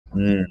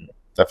Mm,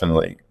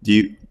 definitely.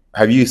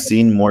 Have you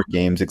seen more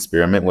games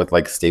experiment with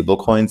like stable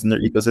coins in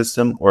their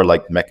ecosystem or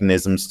like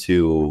mechanisms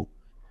to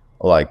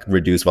like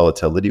reduce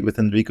volatility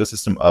within the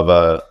ecosystem of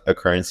a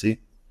currency?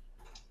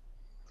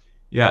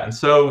 Yeah, and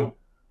so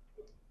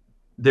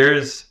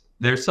there's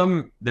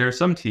some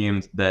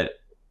teams that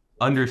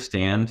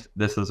understand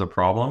this is a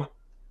problem,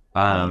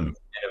 Mm, and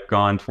have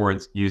gone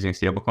towards using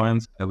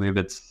stablecoins. I believe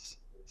it's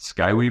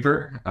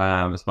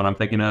Skyweaver, is what I'm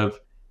thinking of.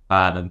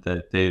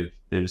 That they've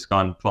just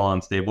gone full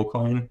on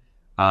stablecoin.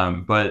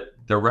 But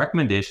the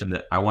recommendation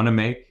that I want to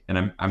make,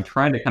 and I'm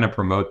trying to kind of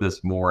promote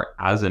this more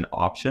as an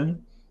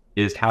option,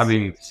 is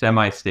having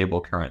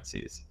semi-stable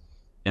currencies.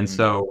 And mm,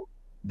 so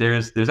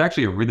there's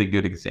actually a really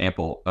good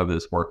example of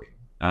this working.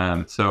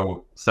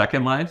 So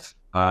Second Life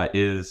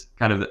is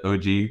kind of the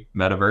OG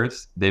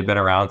metaverse. They've been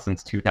around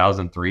since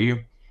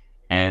 2003,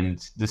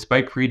 and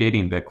despite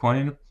predating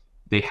Bitcoin,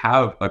 they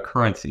have a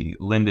currency,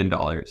 Linden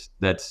dollars,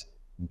 that's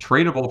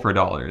tradable for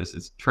dollars.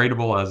 It's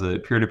tradable as a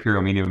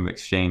peer-to-peer medium of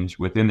exchange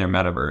within their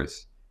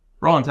metaverse.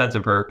 For all intents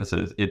and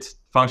purposes, it's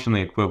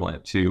functionally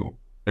equivalent to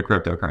a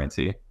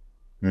cryptocurrency.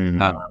 Uh,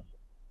 mm,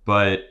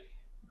 but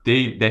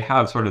they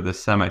have sort of this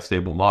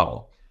semi-stable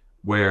model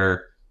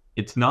where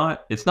it's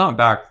not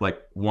backed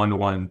like 1 to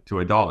 1 to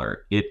a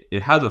dollar.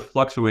 It has a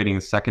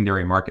fluctuating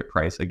secondary market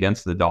price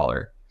against the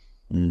dollar,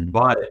 mm,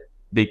 but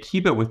they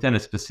keep it within a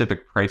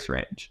specific price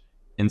range.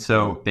 And mm,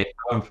 so they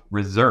have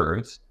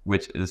reserves,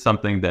 which is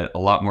something that a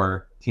lot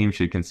more teams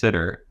should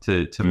consider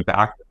to mm,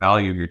 back the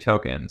value of your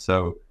token.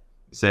 So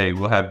say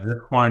we'll have this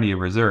quantity of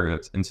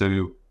reserves, and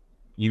so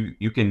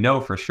you can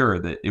know for sure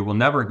that it will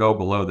never go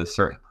below this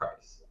certain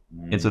price.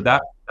 And so mm,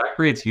 that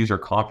creates user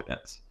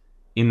confidence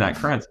in that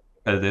currency,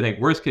 because they think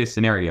worst case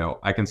scenario,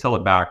 I can sell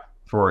it back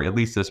for at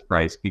least this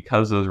price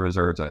because those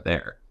reserves are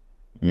there.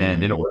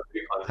 And in a mm, Web3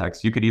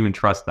 context, you could even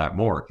trust that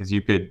more because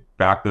you could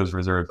back those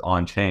reserves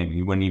on chain.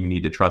 You wouldn't even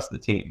need to trust the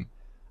team.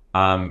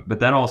 But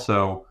then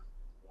also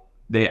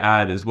they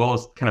add, as well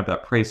as kind of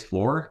that price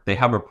floor, they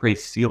have a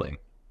price ceiling.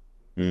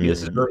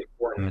 This is mm, really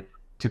important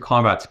to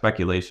combat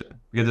speculation,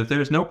 because if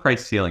there's no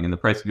price ceiling and the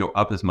price can go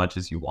up as much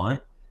as you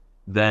want,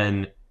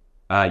 then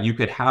you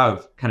could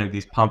have kind of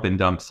these pump and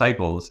dump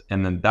cycles,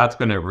 and then that's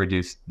going to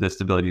reduce the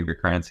stability of your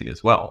currency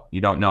as well.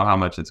 You don't know how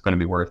much it's going to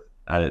be worth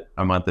at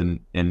a month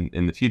in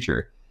the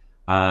future.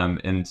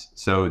 And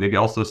so they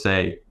also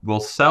say, we'll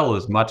sell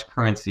as much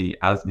currency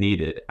as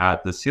needed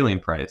at the ceiling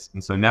price.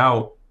 And so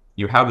now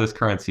you have this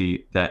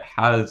currency that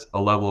has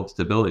a level of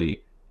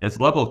stability. It's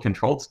a level of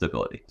controlled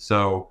stability.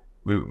 So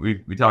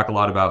we talk a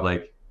lot about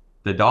like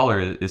the dollar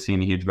is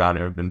seeing a huge amount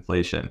of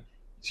inflation.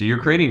 So you're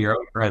creating your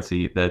own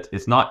currency that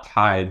is not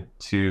tied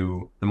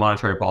to the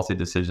monetary policy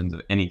decisions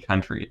of any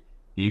country.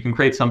 You can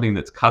create something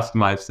that's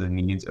customized to the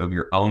needs of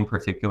your own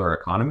particular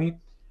economy.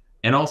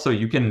 And also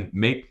you can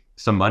make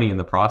some money in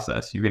the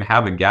process. You can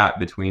have a gap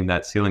between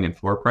that ceiling and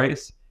floor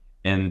price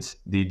and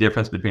the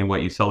difference between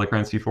what you sell the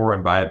currency for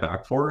and buy it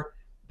back for.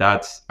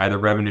 That's either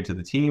revenue to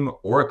the team,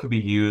 or it could be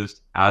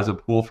used as a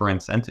pool for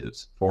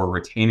incentives for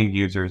retaining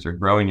users or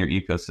growing your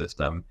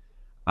ecosystem.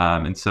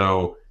 And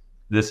so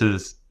this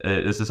is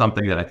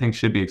something that I think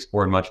should be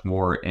explored much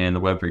more in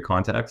the Web3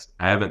 context.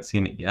 I haven't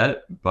seen it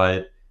yet,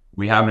 but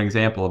we have an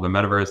example of a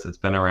metaverse that's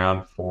been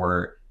around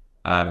for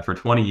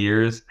 20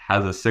 years,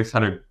 has a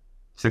 $650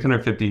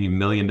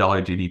 million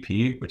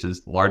GDP, which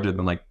is larger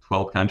than like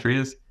 12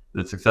 countries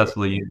that's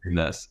successfully using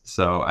this.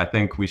 So I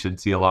think we should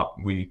see a lot.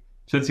 We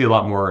should see a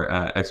lot more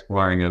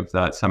exploring of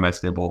that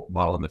semi-stable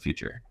model in the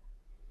future.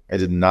 I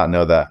did not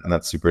know that, and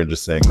that's super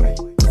interesting.